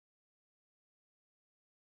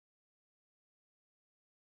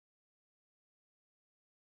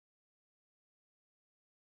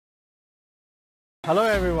Hello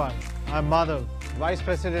everyone, I'm Madhav, Vice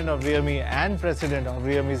President of Realme and President of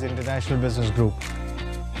Realme's International Business Group.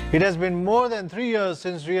 It has been more than 3 years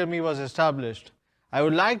since Realme was established. I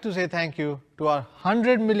would like to say thank you to our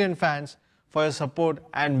 100 million fans for your support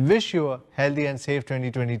and wish you a healthy and safe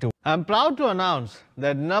 2022. I'm proud to announce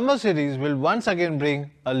that Number series will once again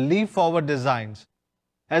bring a leap forward designs.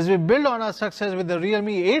 As we build on our success with the Realme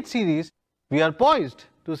 8 series, we are poised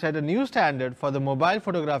to set a new standard for the mobile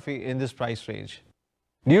photography in this price range.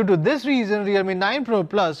 Due to this reason, Realme 9 Pro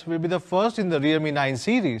Plus will be the first in the Realme 9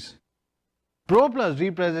 series. Pro Plus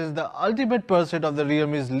represents the ultimate pursuit of the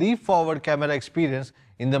Realme's leap-forward camera experience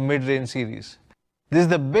in the mid-range series. This is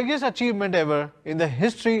the biggest achievement ever in the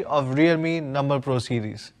history of Realme Number Pro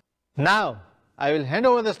series. Now, I will hand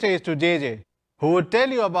over the stage to JJ, who will tell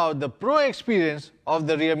you about the Pro experience of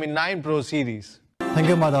the Realme 9 Pro series. Thank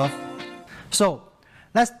you, Madhav. So,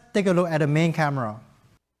 let's take a look at the main camera.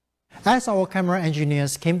 As our camera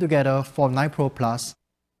engineers came together for 9 Pro Plus,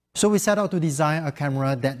 so we set out to design a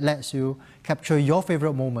camera that lets you capture your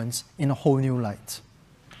favorite moments in a whole new light.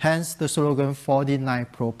 Hence the slogan for the 9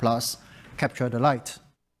 Pro Plus, Capture the Light.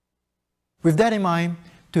 With that in mind,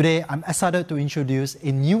 today I'm excited to introduce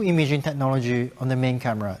a new imaging technology on the main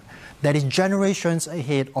camera that is generations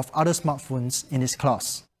ahead of other smartphones in its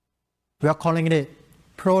class. We are calling it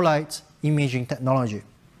ProLight imaging technology.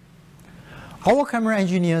 Our camera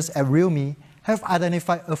engineers at Realme have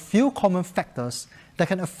identified a few common factors that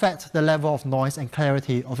can affect the level of noise and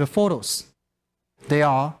clarity of your photos. They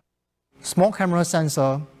are small camera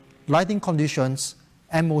sensor, lighting conditions,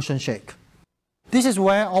 and motion shake. This is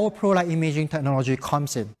where our ProLight imaging technology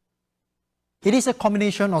comes in. It is a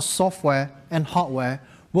combination of software and hardware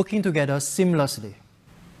working together seamlessly.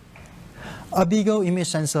 A bigger image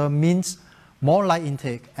sensor means more light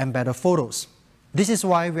intake and better photos. This is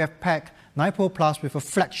why we have packed 9 Pro Plus with a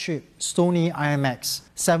flagship Sony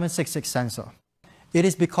IMX766 sensor. It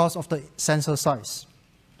is because of the sensor size.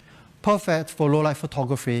 Perfect for low-light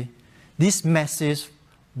photography, this massive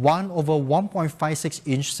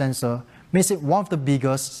 1/1.56-inch sensor makes it one of the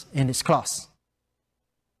biggest in its class.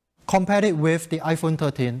 Compared it with the iPhone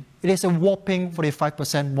 13, it is a whopping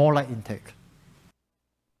 45% more light intake.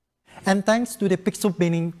 And thanks to the pixel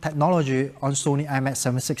binning technology on Sony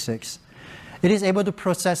IMX766, it is able to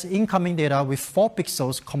process incoming data with 4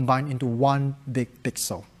 pixels combined into one big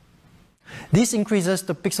pixel. This increases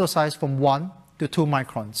the pixel size from 1 to 2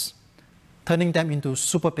 microns, turning them into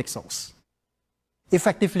super pixels.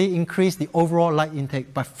 Effectively increase the overall light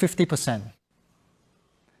intake by 50%.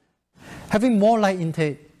 Having more light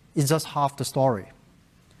intake is just half the story.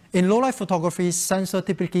 In low-light photography, sensor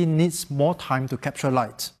typically needs more time to capture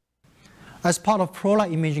light. As part of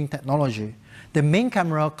ProLight imaging technology, the main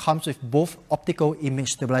camera comes with both optical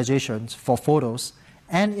image stabilization for photos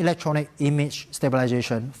and electronic image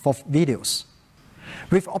stabilization for videos.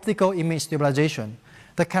 With optical image stabilization,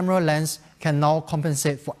 the camera lens can now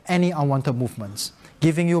compensate for any unwanted movements,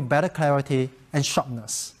 giving you better clarity and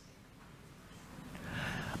sharpness.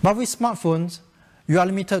 But with smartphones, you are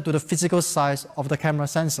limited to the physical size of the camera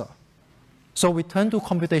sensor. So we turn to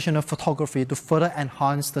computational photography to further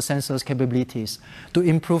enhance the sensor's capabilities to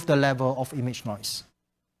improve the level of image noise.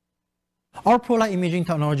 Our ProLight imaging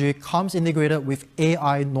technology comes integrated with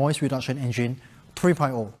AI Noise Reduction Engine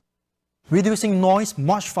 3.0, reducing noise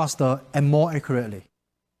much faster and more accurately.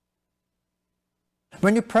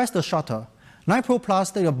 When you press the shutter, 9 Pro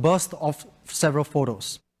Plus takes a burst of several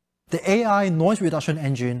photos. The AI Noise Reduction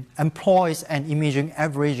Engine employs an imaging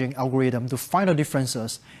averaging algorithm to find the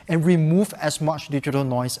differences and remove as much digital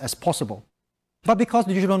noise as possible. But because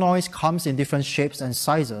digital noise comes in different shapes and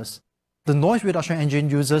sizes, the Noise Reduction Engine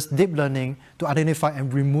uses deep learning to identify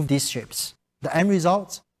and remove these shapes. The end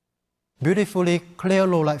result? Beautifully clear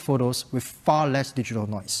low-light photos with far less digital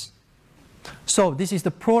noise. So this is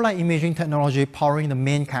the ProLight imaging technology powering the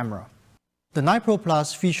main camera. The 9 Pro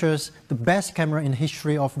Plus features the best camera in the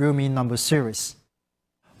history of Realme Number series.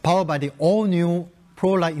 Powered by the all-new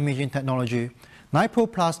ProLight imaging technology, 9 Pro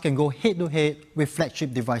Plus can go head-to-head with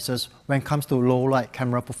flagship devices when it comes to low-light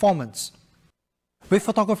camera performance. With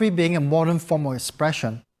photography being a modern form of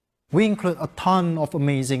expression, we include a ton of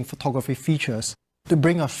amazing photography features to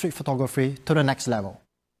bring our street photography to the next level.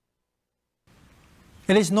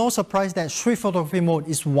 It is no surprise that street photography mode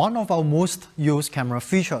is one of our most used camera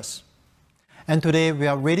features. And today we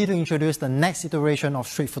are ready to introduce the next iteration of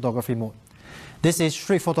street photography mode. This is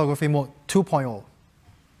Street Photography Mode 2.0.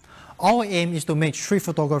 Our aim is to make street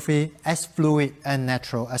photography as fluid and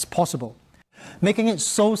natural as possible. Making it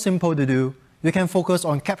so simple to do, you can focus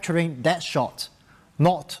on capturing that shot,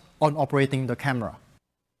 not on operating the camera.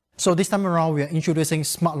 So this time around, we are introducing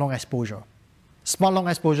Smart Long Exposure. Smart long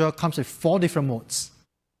exposure comes with 4 different modes,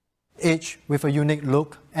 each with a unique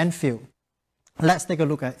look and feel. Let's take a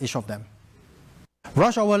look at each of them.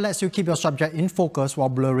 Rush hour lets you keep your subject in focus while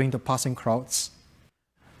blurring the passing crowds.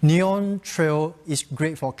 Neon trail is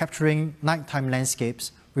great for capturing nighttime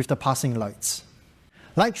landscapes with the passing lights.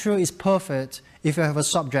 Light trail is perfect if you have a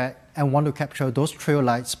subject and want to capture those trail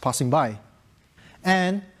lights passing by.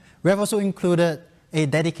 And we have also included a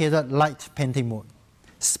dedicated light painting mode,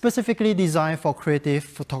 specifically designed for creative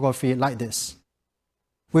photography like this.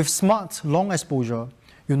 With smart long exposure,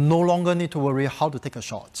 you no longer need to worry how to take a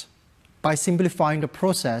shot. By simplifying the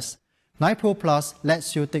process, 9 Pro Plus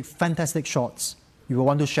lets you take fantastic shots you will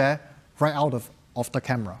want to share right out of the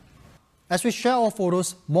camera. As we share our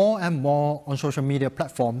photos more and more on social media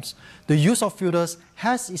platforms, the use of filters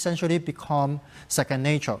has essentially become second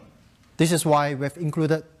nature. This is why we've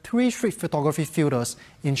included 3 street photography filters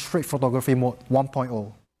in Street Photography Mode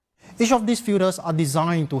 1.0. Each of these filters are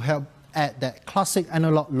designed to help add that classic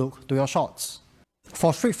analog look to your shots.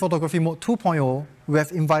 For Street Photography Mode 2.0, we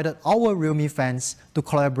have invited our realme fans to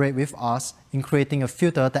collaborate with us in creating a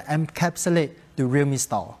filter that encapsulates the realme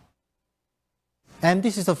style. And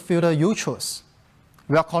this is the filter you chose.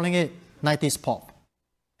 We are calling it 90s Pop.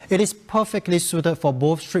 It is perfectly suited for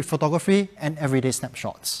both street photography and everyday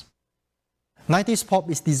snapshots. 90s Pop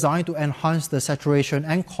is designed to enhance the saturation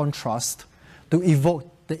and contrast to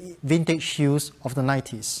evoke the vintage hues of the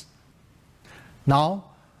 90s. Now,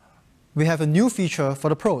 we have a new feature for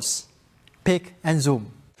the pros, Pick and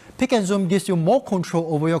Zoom. Pick and Zoom gives you more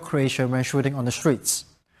control over your creation when shooting on the streets.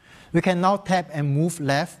 You can now tap and move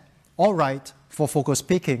left or right for focus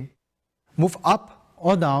picking, move up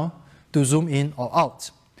or down to zoom in or out.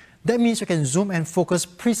 That means you can zoom and focus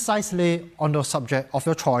precisely on the subject of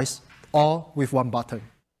your choice, all with one button.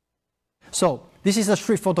 So, this is the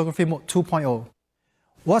Street Photography Mode 2.0.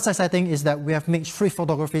 What's exciting is that we have made street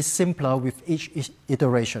photography simpler with each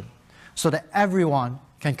iteration, so that everyone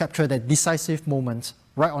can capture that decisive moment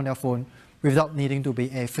right on their phone without needing to be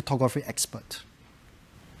a photography expert.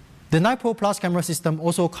 The 9 Pro Plus camera system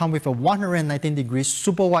also comes with a 119-degree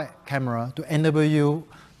super wide camera to enable you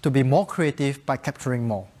to be more creative by capturing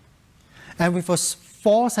more. And with a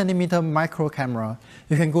 4cm micro camera,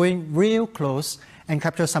 you can go in real close and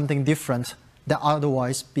capture something different that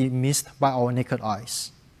otherwise be missed by our naked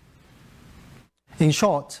eyes. In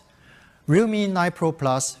short, Realme 9 Pro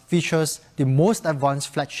Plus features the most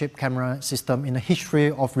advanced flagship camera system in the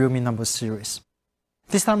history of Realme number series.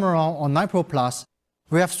 This time around on 9 Pro Plus,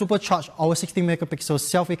 we have supercharged our 16-megapixel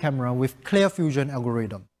selfie camera with Clear Fusion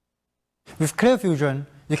algorithm. With Clear Fusion,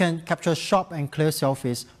 you can capture sharp and clear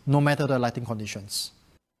selfies no matter the lighting conditions.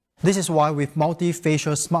 This is why with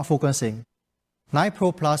multi-facial smart focusing, 9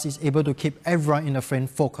 Pro Plus is able to keep everyone in the frame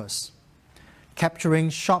focused, capturing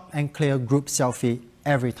sharp and clear group selfie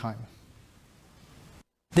every time.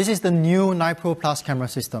 This is the new 9 Pro Plus camera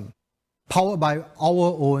system. Powered by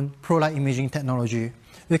our own ProLight imaging technology,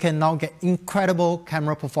 we can now get incredible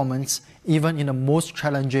camera performance even in the most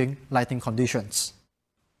challenging lighting conditions.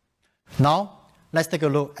 Now, let's take a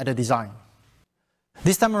look at the design.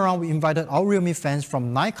 This time around, we invited our Realme fans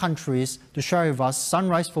from 9 countries to share with us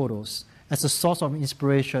sunrise photos as a source of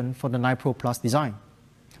inspiration for the 9 Pro Plus design.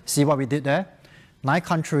 See what we did there? 9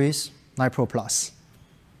 countries, 9 Pro Plus.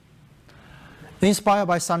 Inspired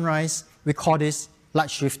by sunrise, we call this light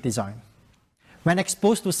shift design. When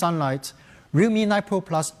exposed to sunlight, Realme 9 Pro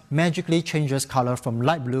Plus magically changes color from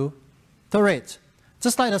light blue to red,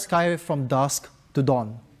 just like the sky from dusk to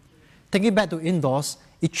dawn. Taking it back to indoors,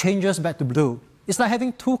 it changes back to blue. It's like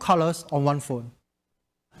having 2 colors on one phone.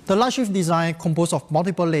 The light shift design composed of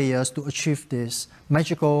multiple layers to achieve this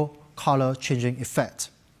magical color changing effect,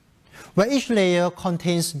 where each layer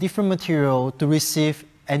contains different material to receive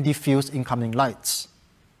and diffuse incoming lights.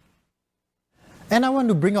 And I want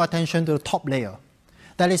to bring your attention to the top layer,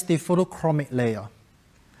 that is the photochromic layer.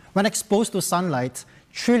 When exposed to sunlight,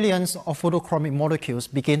 trillions of photochromic molecules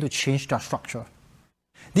begin to change their structure.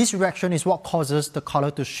 This reaction is what causes the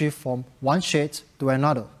color to shift from one shade to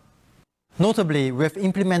another. Notably, we have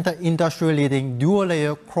implemented industry-leading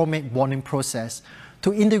dual-layer chromic bonding process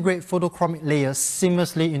to integrate photochromic layers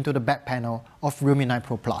seamlessly into the back panel of Realme 9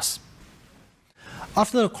 Pro Plus.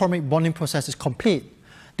 After the chromic bonding process is complete,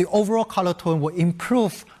 the overall color tone will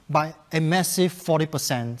improve by a massive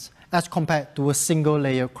 40% as compared to a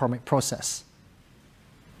single-layer chromic process.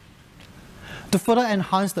 To further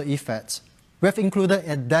enhance the effect, we have included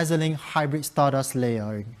a dazzling hybrid stardust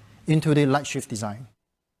layering into the light shift design.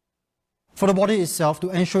 For the body itself, to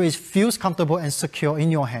ensure it feels comfortable and secure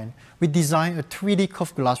in your hand, we designed a 3D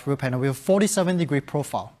curved glass rear panel with a 47-degree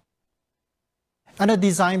profile. and the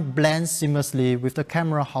design blends seamlessly with the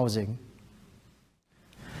camera housing.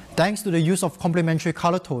 Thanks to the use of complementary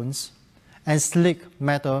color tones and sleek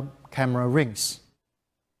metal camera rings.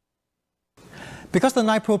 Because the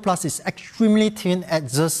 9 Pro Plus is extremely thin at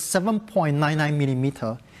just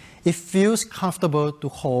 7.99mm, it feels comfortable to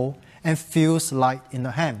hold and feels light in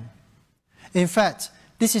the hand. In fact,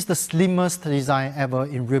 this is the slimmest design ever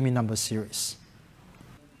in Realme number series.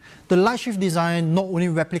 The light shift design not only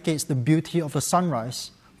replicates the beauty of the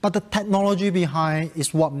sunrise, but the technology behind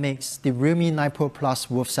is what makes the Realme 9 Pro Plus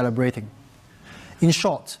worth celebrating. In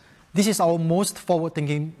short, this is our most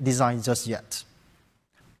forward-thinking design just yet.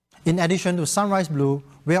 In addition to sunrise blue,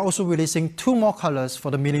 we are also releasing 2 more colors for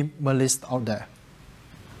the minimalists out there.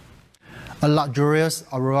 A luxurious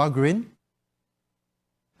Aurora green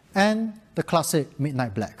and the classic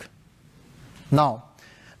midnight black. Now,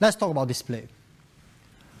 let's talk about display.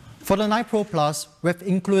 For the 9 Pro Plus, we've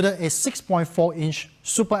included a 6.4-inch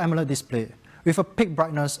Super AMOLED display with a peak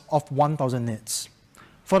brightness of 1000 nits.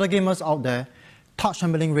 For the gamers out there, touch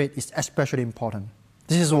sampling rate is especially important.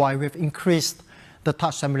 This is why we've increased the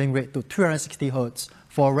touch sampling rate to 360 Hz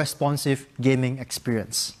for a responsive gaming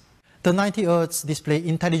experience. The 90 Hz display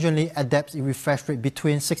intelligently adapts its refresh rate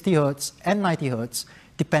between 60 Hz and 90 Hz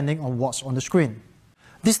depending on what's on the screen.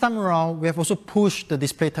 This time around, we have also pushed the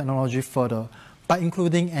display technology further by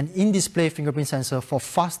including an in-display fingerprint sensor for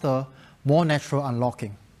faster, more natural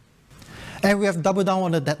unlocking. And we have doubled down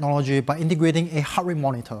on the technology by integrating a heart rate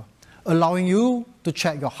monitor, allowing you to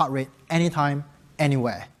check your heart rate anytime,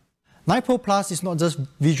 anywhere. 9 Pro Plus is not just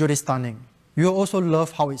visually stunning, you will also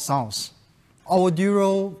love how it sounds. Our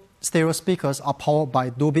dual stereo speakers are powered by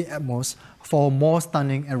Dolby Atmos for a more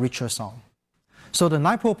stunning and richer sound. So the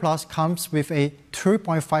 9 Pro Plus comes with a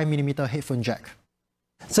 3.5mm headphone jack.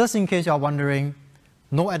 Just in case you are wondering,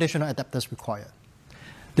 no additional adapters required.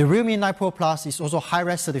 The Realme 9 Pro Plus is also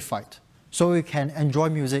high-res certified, so you can enjoy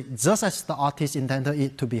music just as the artist intended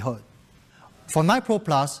it to be heard. For 9 Pro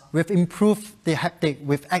Plus, we've improved the haptic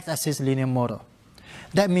with X-axis linear model.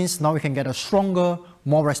 That means now we can get a stronger,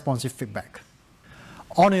 more responsive feedback.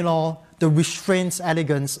 All in all, the restrained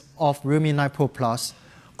elegance of Realme 9 Pro Plus,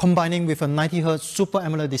 combining with a 90Hz Super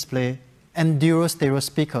AMOLED display and dual stereo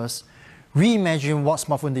speakers, reimagine what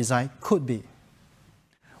smartphone design could be.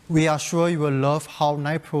 We are sure you will love how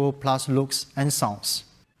 9 Pro Plus looks and sounds.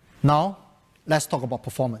 Now, let's talk about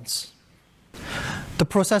performance. The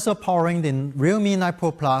processor powering the Realme 9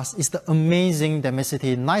 Pro Plus is the amazing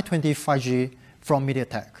Dimensity 920 5G from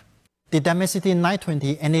MediaTek. The Dimensity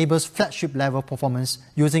 920 enables flagship level performance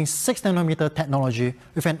using 6nm technology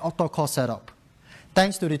with an octa-core setup.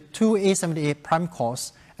 Thanks to the 2 A78 Prime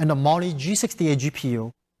cores and the Mali G68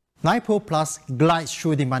 GPU, 9 Pro Plus glides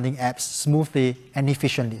through demanding apps smoothly and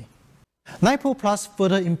efficiently. 9 Pro Plus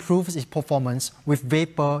further improves its performance with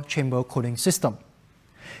vapor chamber cooling system.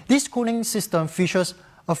 This cooling system features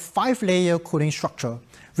a 5-layer cooling structure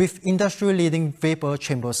with industry-leading vapor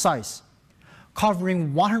chamber size,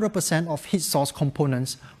 covering 100% of heat source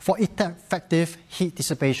components for effective heat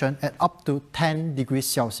dissipation at up to 10 degrees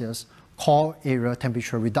Celsius core area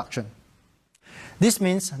temperature reduction. This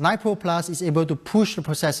means 9 Pro Plus is able to push the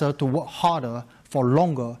processor to work harder for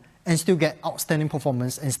longer and still get outstanding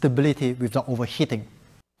performance and stability without overheating.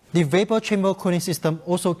 The vapor chamber cooling system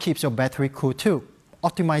also keeps your battery cool too,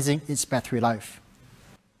 optimizing its battery life.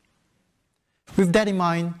 With that in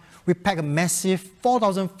mind, we pack a massive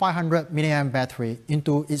 4500 mAh battery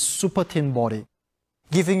into its super thin body,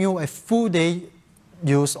 giving you a full day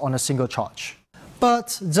use on a single charge.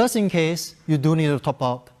 But just in case you do need to top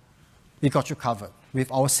up, we got you covered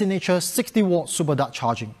with our signature 60-watt super dark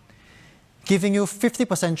charging, giving you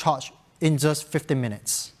 50% charge in just 15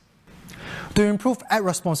 minutes. To improve app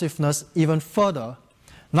responsiveness even further,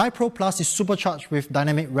 9 Pro Plus is supercharged with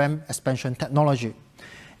dynamic RAM expansion technology,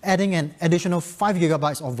 adding an additional 5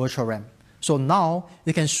 GB of virtual RAM. So now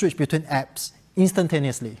you can switch between apps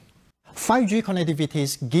instantaneously. 5G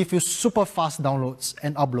connectivities give you super fast downloads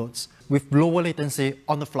and uploads with lower latency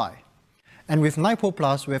on the fly. And with 9 Pro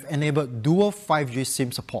Plus, we have enabled dual 5G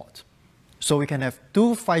SIM support. So we can have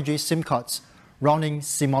 2 5G SIM cards running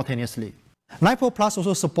simultaneously. 9 Pro Plus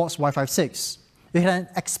also supports Wi-Fi 6. You can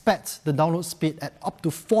expect the download speed at up to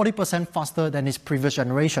 40% faster than its previous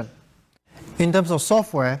generation. In terms of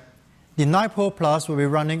software, the 9 Pro Plus will be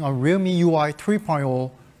running on Realme UI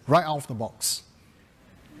 3.0 right out of the box.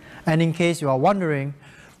 And in case you are wondering,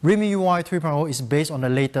 Realme UI 3.0 is based on the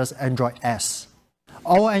latest Android S.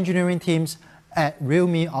 Our engineering teams at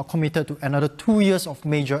Realme are committed to another 2 years of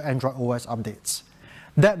major Android OS updates.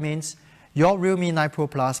 That means your Realme 9 Pro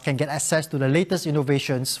Plus can get access to the latest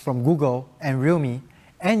innovations from Google and Realme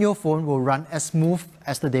and your phone will run as smooth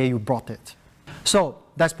as the day you bought it. So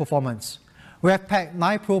that's performance. We have packed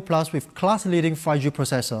 9 Pro Plus with class-leading 5G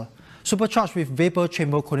processor, supercharged with vapor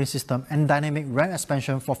chamber cooling system and dynamic RAM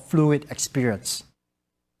expansion for fluid experience.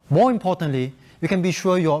 More importantly, you can be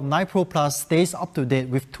sure your 9 Pro Plus stays up to date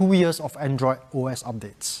with 2 years of Android OS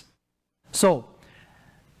updates. So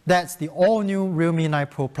that's the all-new Realme 9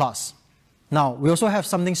 Pro Plus. Now, we also have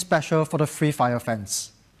something special for the Free Fire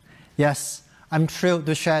fans. Yes, I'm thrilled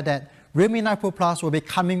to share that Realme 9 Pro Plus will be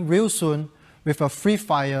coming real soon with a Free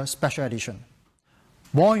Fire special edition.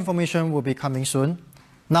 More information will be coming soon.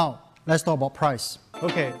 Now, let's talk about price.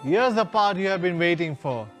 Okay, here's the part you have been waiting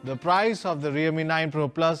for, the price of the Realme 9 Pro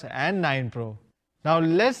Plus and 9 Pro. Now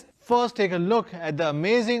let's first take a look at the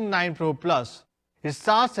amazing 9 Pro Plus. It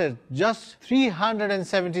starts at just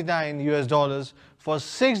 $379 US for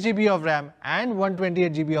 6 GB of RAM and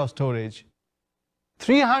 128 GB of storage.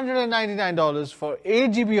 $399 for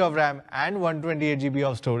 8 GB of RAM and 128 GB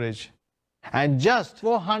of storage. And just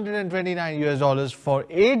 $429 US for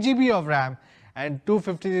 8 GB of RAM and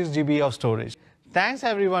 256 GB of storage. Thanks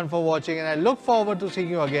everyone for watching, and I look forward to seeing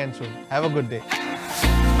you again soon. Have a good day.